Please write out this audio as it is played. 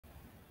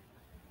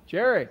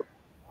Jerry.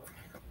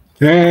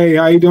 Hey,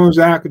 how you doing,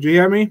 Zach? Could you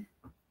hear me?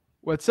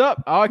 What's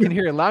up? Oh, I can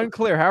hear you loud and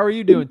clear. How are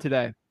you doing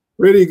today?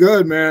 Pretty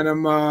good, man.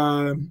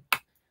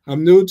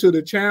 I'm new to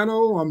the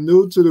channel. I'm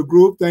new to the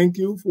group. Thank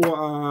you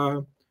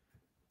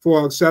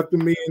for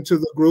accepting me into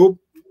the group.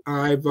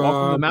 Welcome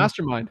to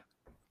Mastermind.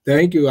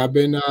 Thank you. I've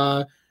been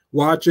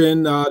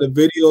watching the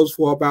videos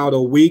for about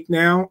a week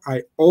now.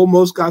 I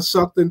almost got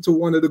sucked into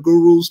one of the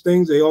gurus'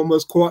 things. They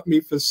almost caught me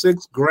for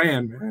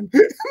 $6,000, man.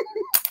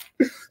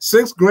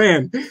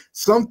 $6,000.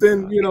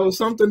 Something,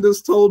 something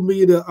just told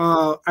me to.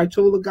 I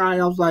told the guy,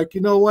 I was like,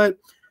 you know what?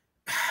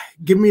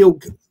 Give me a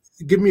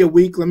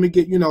week. Let me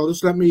get,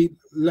 just let me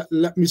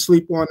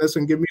sleep on this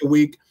and give me a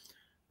week.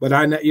 But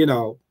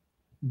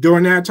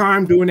during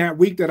that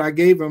week that I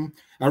gave him,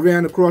 I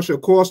ran across your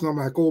course and I'm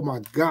like, oh my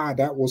God,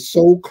 that was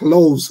so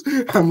close.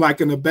 I'm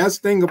like, and the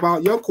best thing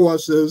about your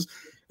course is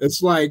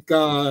it's like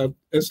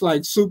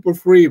super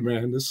free,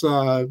 man. It's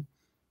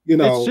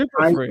it's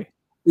super free.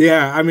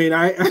 Yeah, I mean,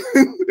 I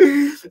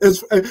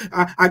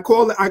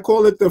call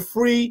it the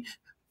free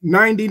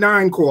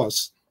 99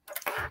 course.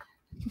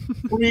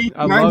 Free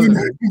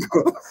 99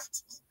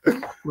 course.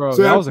 Bro,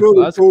 so that's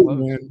really cool, close.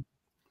 Man.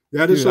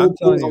 That is so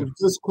cool. I was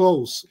this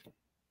close.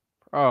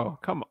 Oh,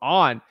 come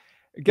on.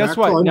 Guess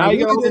what? Now you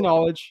get all the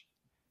knowledge.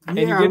 And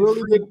yeah, I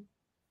really did.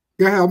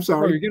 Yeah, I'm sorry.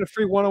 Bro, you're getting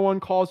free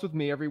one-on-one calls with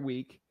me every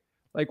week.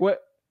 Like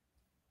what?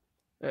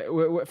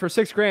 For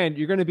 $6,000,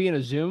 you're going to be in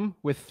a Zoom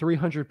with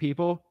 300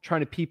 people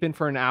trying to peep in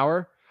for an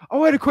hour.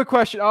 Oh, I had a quick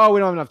question. Oh,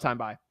 we don't have enough time.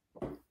 Bye.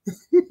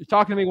 You're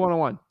talking to me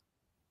one-on-one.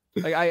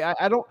 Like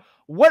I don't.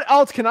 What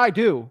else can I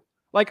do?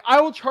 Like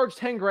I will charge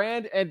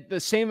 $10,000 and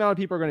the same amount of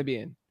people are going to be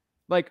in.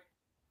 Like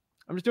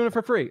I'm just doing it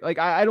for free. Like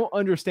I don't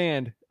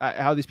understand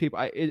how these people.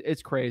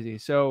 It's crazy.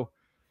 So.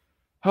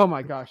 Oh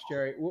my gosh,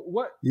 Jerry!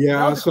 What?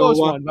 Yeah, so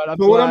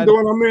what I'm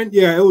doing,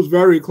 yeah, it was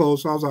very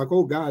close. I was like,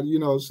 oh God,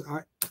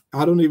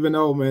 I don't even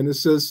know, man.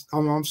 It's just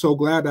I'm so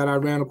glad that I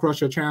ran across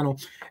your channel.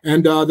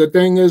 And the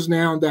thing is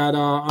now that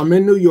I'm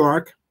in New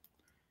York,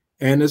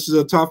 and this is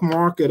a tough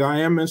market.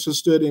 I am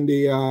interested in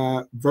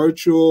the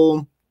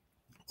virtual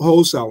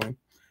wholesaling,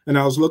 and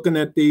I was looking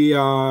at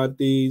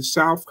the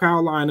South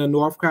Carolina,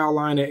 North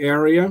Carolina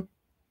area.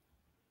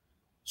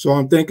 So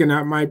I'm thinking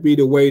that might be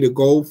the way to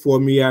go for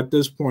me at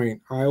this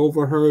point. I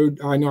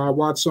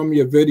watched some of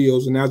your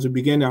videos, and as a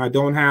beginner, I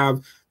don't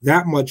have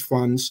that much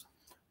funds.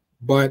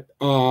 But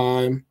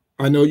I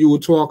know you were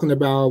talking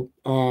about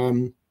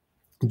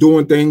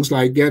doing things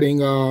like getting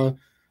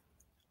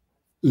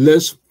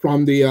lists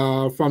from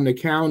the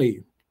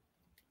county.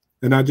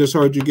 And I just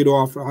heard you get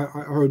off. I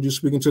heard you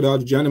speaking to the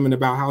other gentleman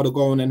about how to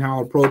go in and how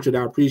to approach it.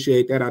 I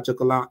appreciate that. I took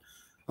a lot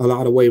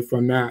away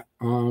from that.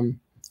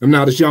 I'm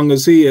not as young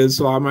as he is,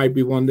 so I might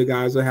be one of the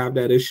guys that have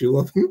that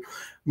issue.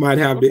 Might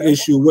have the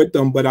issue with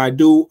them, but I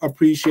do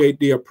appreciate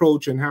the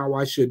approach and how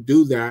I should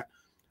do that.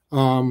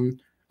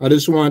 I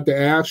just wanted to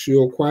ask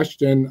you a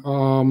question. As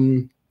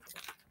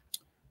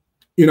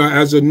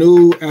a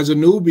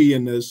newbie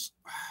in this,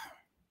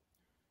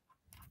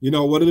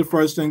 what are the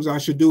first things I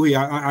should do here?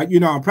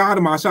 I'm proud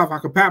of myself. I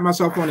can pat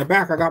myself on the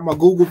back. I got my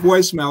Google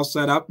voicemail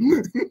set up.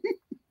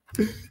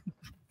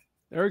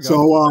 There we go.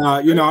 So,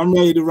 I'm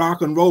ready to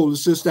rock and roll.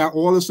 It's just that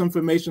all this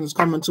information is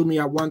coming to me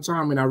at one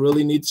time, and I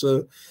really need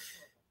to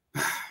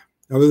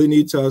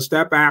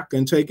step back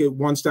and take it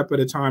one step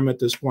at a time at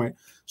this point.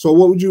 So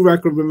what would you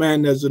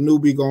recommend as a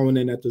newbie going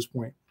in at this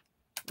point?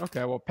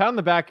 Okay, well, pat on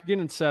the back,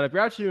 getting set up.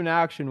 You're actually doing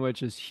action,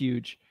 which is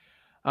huge.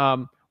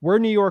 Where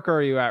in New York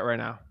are you at right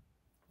now?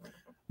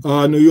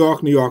 New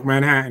York,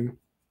 Manhattan.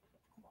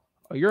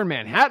 Oh, you're in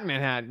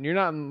Manhattan. You're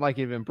not in, like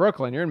even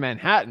Brooklyn. You're in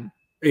Manhattan.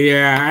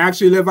 Yeah, I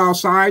actually live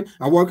outside.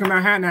 I work in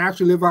Manhattan. I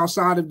actually live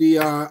outside of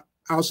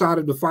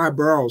the 5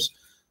 boroughs.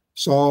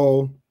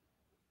 So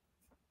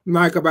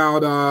like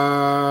about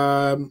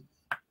an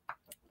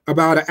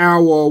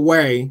hour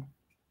away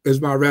is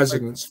my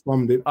residence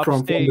from the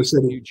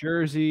city. New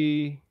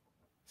Jersey,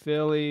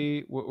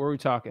 Philly. Where are we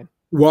talking?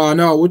 Well,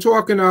 no, we're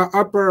talking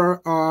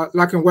upper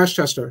like in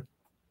Westchester.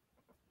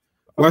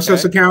 Okay.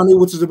 Westchester County,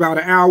 which is about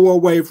an hour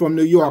away from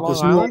New York.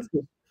 It's north.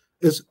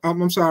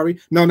 I'm sorry.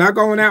 No, not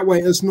going that way.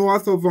 It's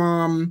north of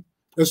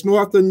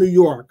New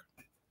York.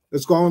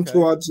 It's going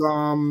towards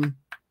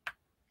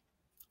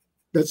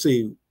let's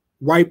see,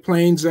 White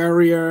Plains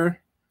area,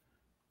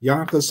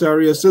 Yonkers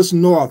area. It's just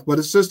north, but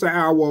it's just an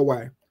hour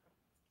away.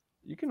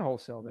 You can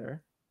wholesale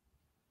there.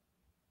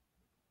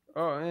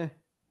 Oh, yeah,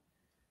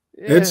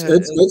 it's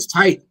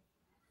tight.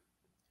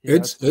 Yeah,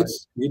 it's tight.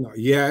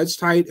 It's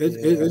tight.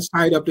 It's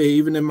tight up there,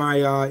 even in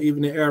my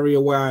even the area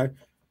where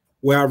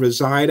I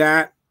reside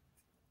at.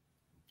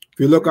 If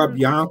you look up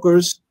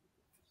Yonkers,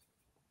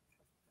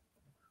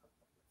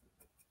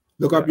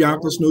 up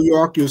Yonkers, New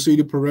York, you'll see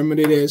the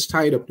perimeter there. It's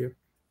tight up there.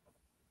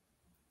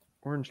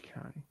 Orange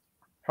County.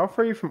 How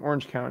far are you from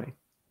Orange County?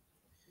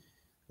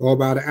 Oh,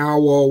 about an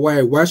hour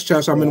away.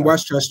 Westchester. I'm in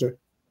Westchester.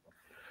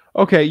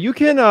 Okay, you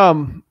can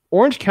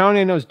Orange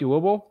County I know is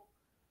doable.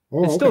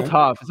 Oh, it's still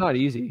tough. It's not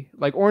easy.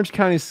 Like Orange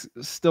County is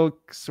still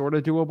sort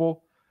of doable.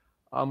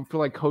 for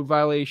like code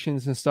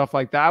violations and stuff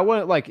like that. I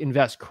wouldn't like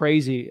invest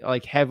crazy,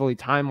 like heavily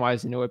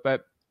time-wise into it,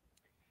 but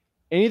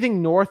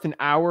anything north an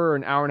hour or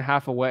an hour and a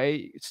half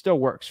away, it still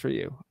works for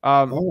you.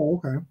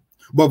 Oh, okay.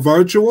 But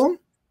virtual?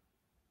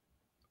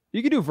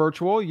 You can do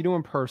virtual, you do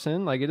in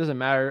person, like it doesn't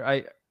matter.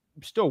 I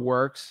still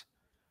works.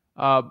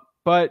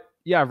 But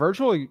yeah,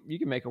 virtual, you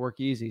can make it work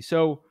easy.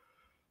 So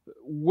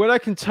what I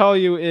can tell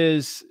you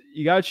is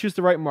you got to choose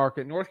the right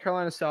market. North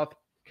Carolina, South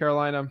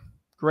Carolina,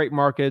 great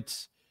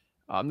markets.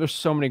 There's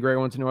so many great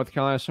ones in North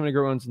Carolina, so many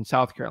great ones in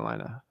South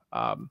Carolina.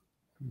 I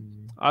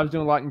was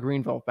doing a lot in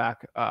Greenville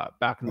back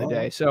in the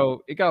day,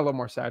 so it got a little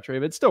more saturated,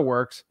 but it still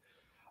works.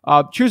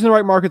 Choosing the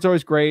right market's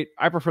always great.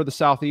 I prefer the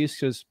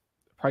Southeast because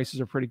prices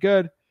are pretty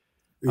good.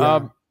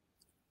 Yeah.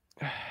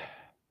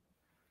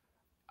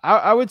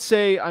 I would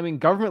say, I mean,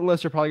 government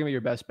lists are probably going to be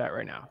your best bet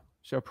right now.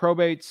 So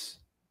probates,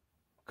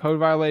 code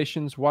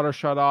violations, water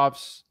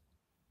shutoffs,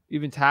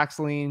 even tax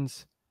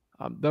liens.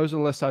 Those are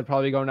the lists I'd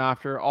probably be going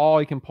after.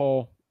 All you can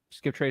pull,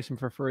 skip trace them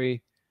for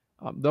free.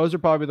 Those are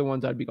probably the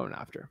ones I'd be going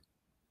after.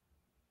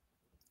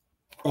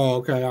 Oh,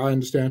 okay, I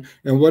understand.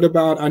 And what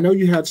about, I know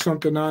you had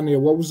something on there.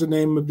 What was the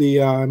name of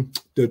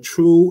the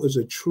True, is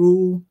it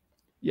True?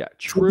 Yeah,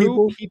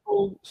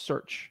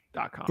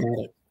 truepeoplesearch.com.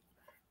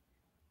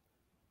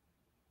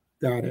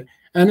 Got it.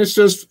 And it's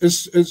just,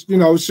 it's you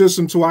know, it's just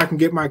until I can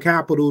get my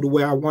capital the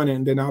way I want it,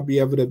 and then I'll be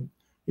able to,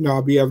 you know,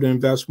 I'll be able to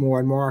invest more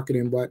in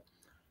marketing. But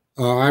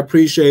I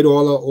appreciate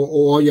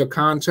all your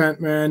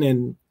content, man,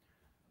 and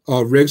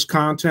Rick's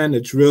content.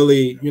 It's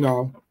really, you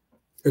know,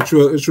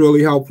 it's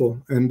really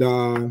helpful. And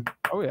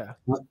oh yeah,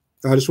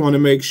 I just want to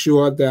make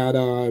sure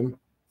that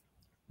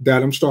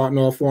that I'm starting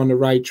off on the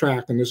right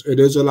track. And it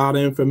is a lot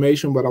of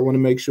information, but I want to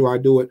make sure I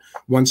do it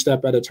one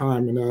step at a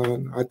time.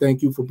 And I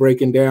thank you for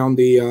breaking down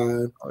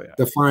the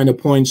finer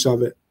points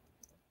of it.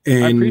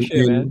 And I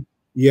appreciate it, man.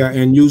 Yeah,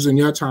 and using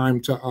your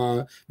time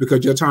to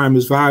because your time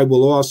is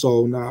valuable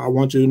also. And I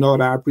want you to know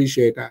that I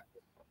appreciate that.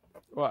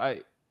 Well,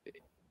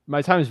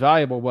 my time is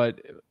valuable,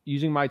 but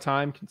using my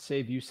time can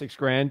save you $6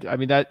 grand. I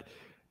mean,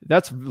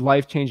 that's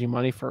life-changing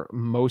money for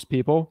most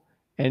people.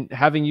 And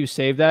having you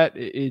save that,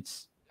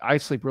 I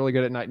sleep really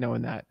good at night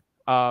knowing that.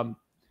 I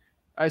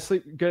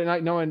sleep good at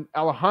night knowing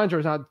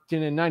Alejandro's not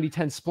in a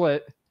 90-10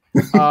 split.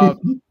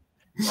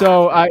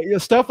 So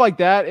stuff like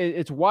that,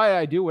 it's why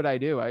I do what I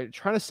do. I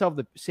try to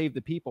save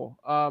the people.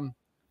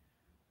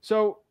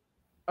 So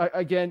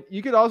again,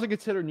 you could also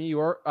consider New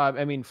York.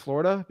 I mean,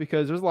 Florida,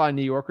 because there's a lot of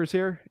New Yorkers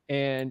here.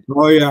 And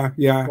oh yeah,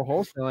 for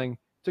wholesaling,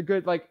 it's a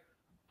good, like,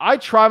 I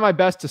try my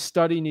best to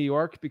study New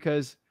York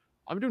because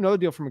I'm doing another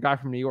deal from a guy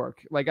from New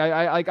York. Like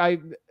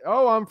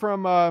I'm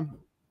from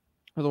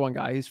the one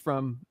guy, he's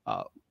from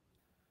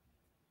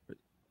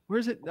where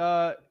is it,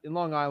 in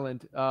Long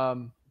Island,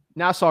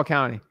 Nassau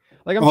County.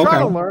 Like I'm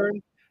trying to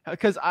learn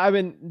because I've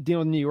been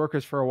dealing with New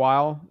Yorkers for a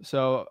while,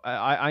 so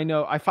I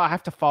know I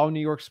have to follow New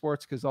York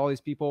sports because all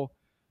these people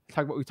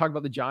we talked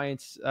about the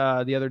Giants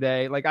the other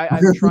day. Like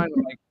I'm trying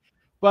to like,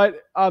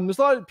 but there's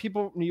a lot of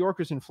people, New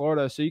Yorkers in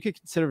Florida, so you could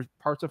consider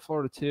parts of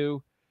Florida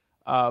too.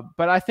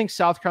 But I think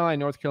South Carolina,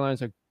 North Carolina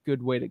is a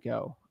good way to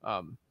go.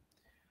 I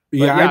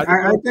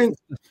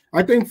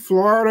think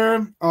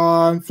Florida,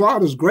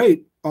 Florida's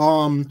great.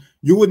 You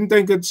wouldn't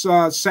think it's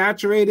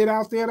saturated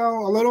out there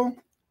though, a little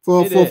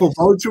for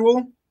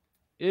virtual.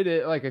 It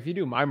is, like, if you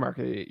do my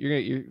market,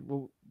 you're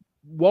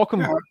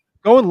welcome.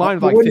 Go in line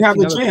with like wouldn't have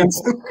a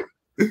chance.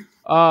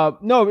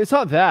 No, it's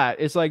not that.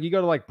 It's like you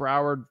go to like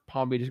Broward,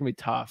 Palm Beach, it's gonna be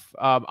tough.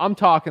 I'm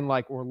talking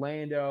like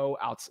Orlando,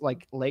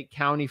 like Lake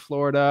County,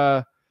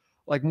 Florida,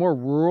 like more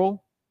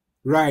rural.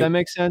 Right. That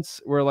makes sense.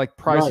 Where like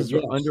prices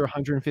are under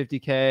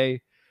 150K.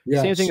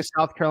 Yes. Same thing as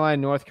South Carolina,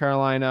 North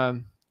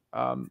Carolina,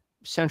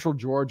 Central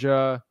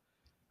Georgia,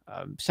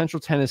 Central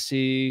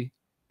Tennessee,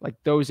 like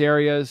those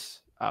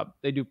areas,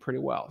 they do pretty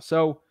well.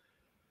 So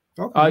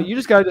you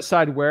just got to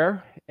decide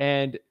where,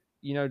 and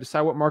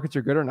decide what markets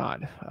are good or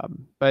not.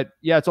 But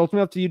yeah, it's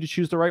ultimately up to you to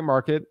choose the right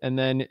market, and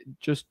then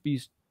just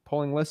be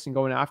pulling lists and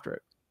going after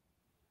it.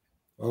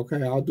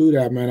 Okay, I'll do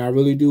that, man. I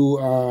really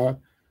do.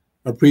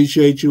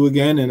 Appreciate you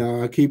again,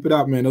 and keep it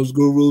up, man. Those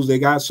gurus, they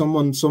got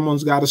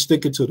someone's got to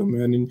stick it to them,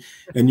 man,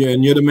 and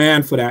you're the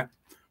man for that.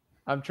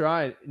 I'm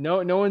trying.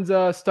 No one's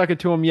stuck it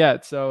to them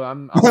yet, so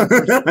I'm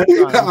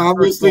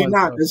obviously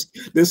not.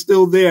 They're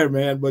still there,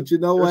 man. But you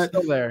know what?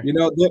 Still there.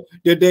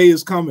 Their day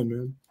is coming,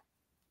 man.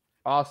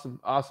 Awesome.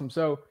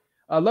 So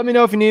let me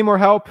know if you need more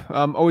help.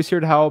 I'm always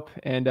here to help,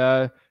 and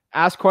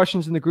ask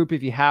questions in the group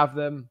if you have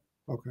them.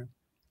 Okay.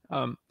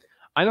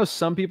 I know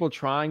some people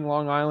trying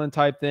Long Island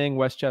type thing,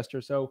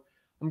 Westchester. So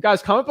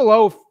guys, comment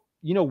below if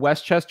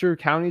Westchester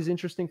County is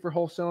interesting for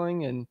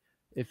wholesaling, and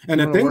the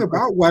thing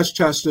about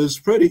Westchester is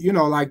pretty,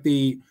 like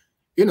the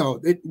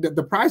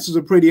prices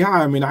are pretty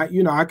high. I mean,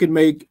 I can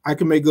make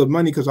good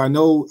money because I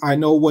know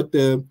what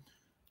the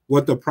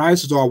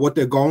prices are, what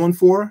they're going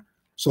for.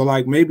 So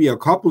like maybe a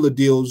couple of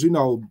deals,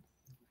 you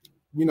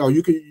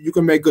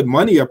can make good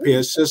money up here.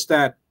 It's just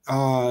that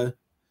I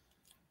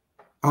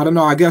don't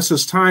know. I guess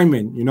it's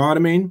timing. You know what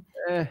I mean?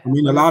 I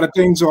mean, a lot of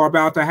things are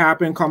about to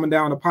happen coming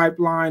down the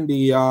pipeline.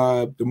 The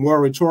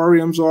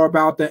moratoriums are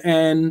about to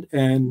end,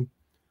 and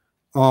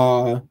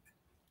a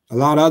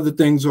lot of other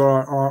things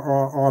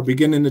are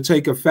beginning to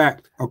take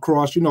effect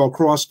across, you know,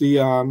 across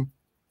the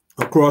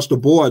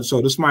board.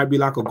 So this might be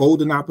like a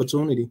golden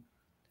opportunity.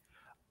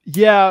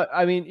 Yeah,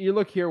 I mean, you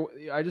look here.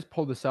 I just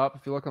pulled this up.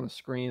 If you look on the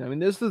screen, I mean,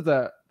 this is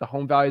the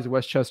home values of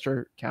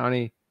Westchester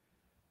County.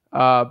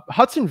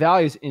 Hudson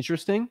Valley is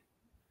interesting,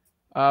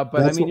 but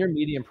I mean, your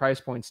median price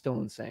point is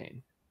still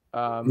insane.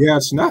 Yeah,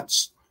 it's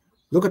nuts.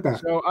 Look at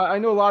that. So I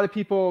know a lot of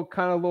people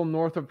kind of a little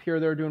north of here,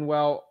 they're doing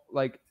well.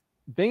 Like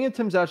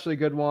Binghamton's actually a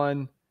good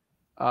one.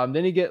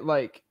 Then you get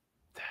like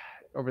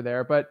over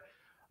there, but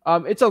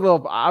it's a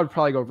little. I would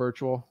probably go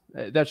virtual.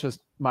 That's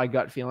just my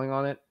gut feeling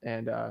on it,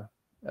 and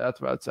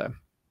that's what I'd say.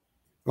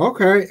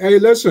 Okay. Hey,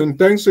 listen,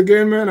 thanks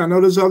again, man. I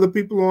know there's other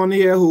people on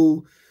here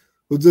who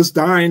just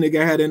dying to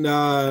go ahead and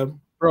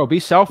bro, be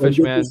selfish,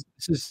 man.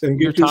 This is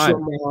your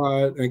time.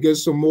 And get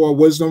some more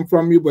wisdom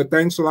from you. But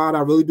thanks a lot.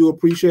 I really do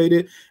appreciate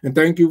it. And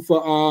thank you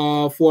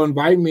for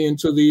inviting me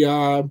into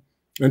the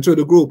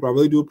group. I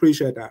really do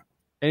appreciate that.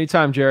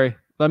 Anytime, Jerry.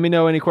 Let me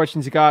know any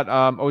questions you got.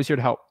 Always here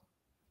to help.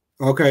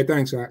 Okay,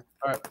 thanks, Zach.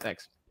 All right,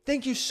 thanks.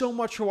 Thank you so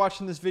much for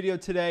watching this video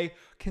today.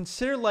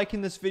 Consider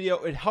liking this video.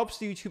 It helps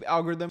the YouTube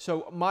algorithm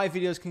so my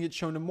videos can get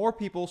shown to more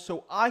people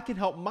so I can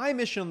help my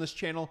mission on this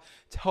channel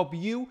to help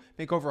you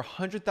make over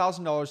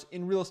 $100,000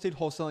 in real estate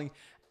wholesaling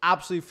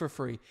absolutely for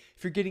free.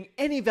 If you're getting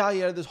any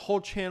value out of this whole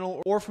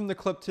channel or from the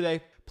clip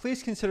today,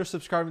 please consider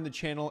subscribing to the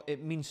channel.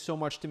 It means so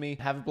much to me.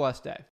 Have a blessed day.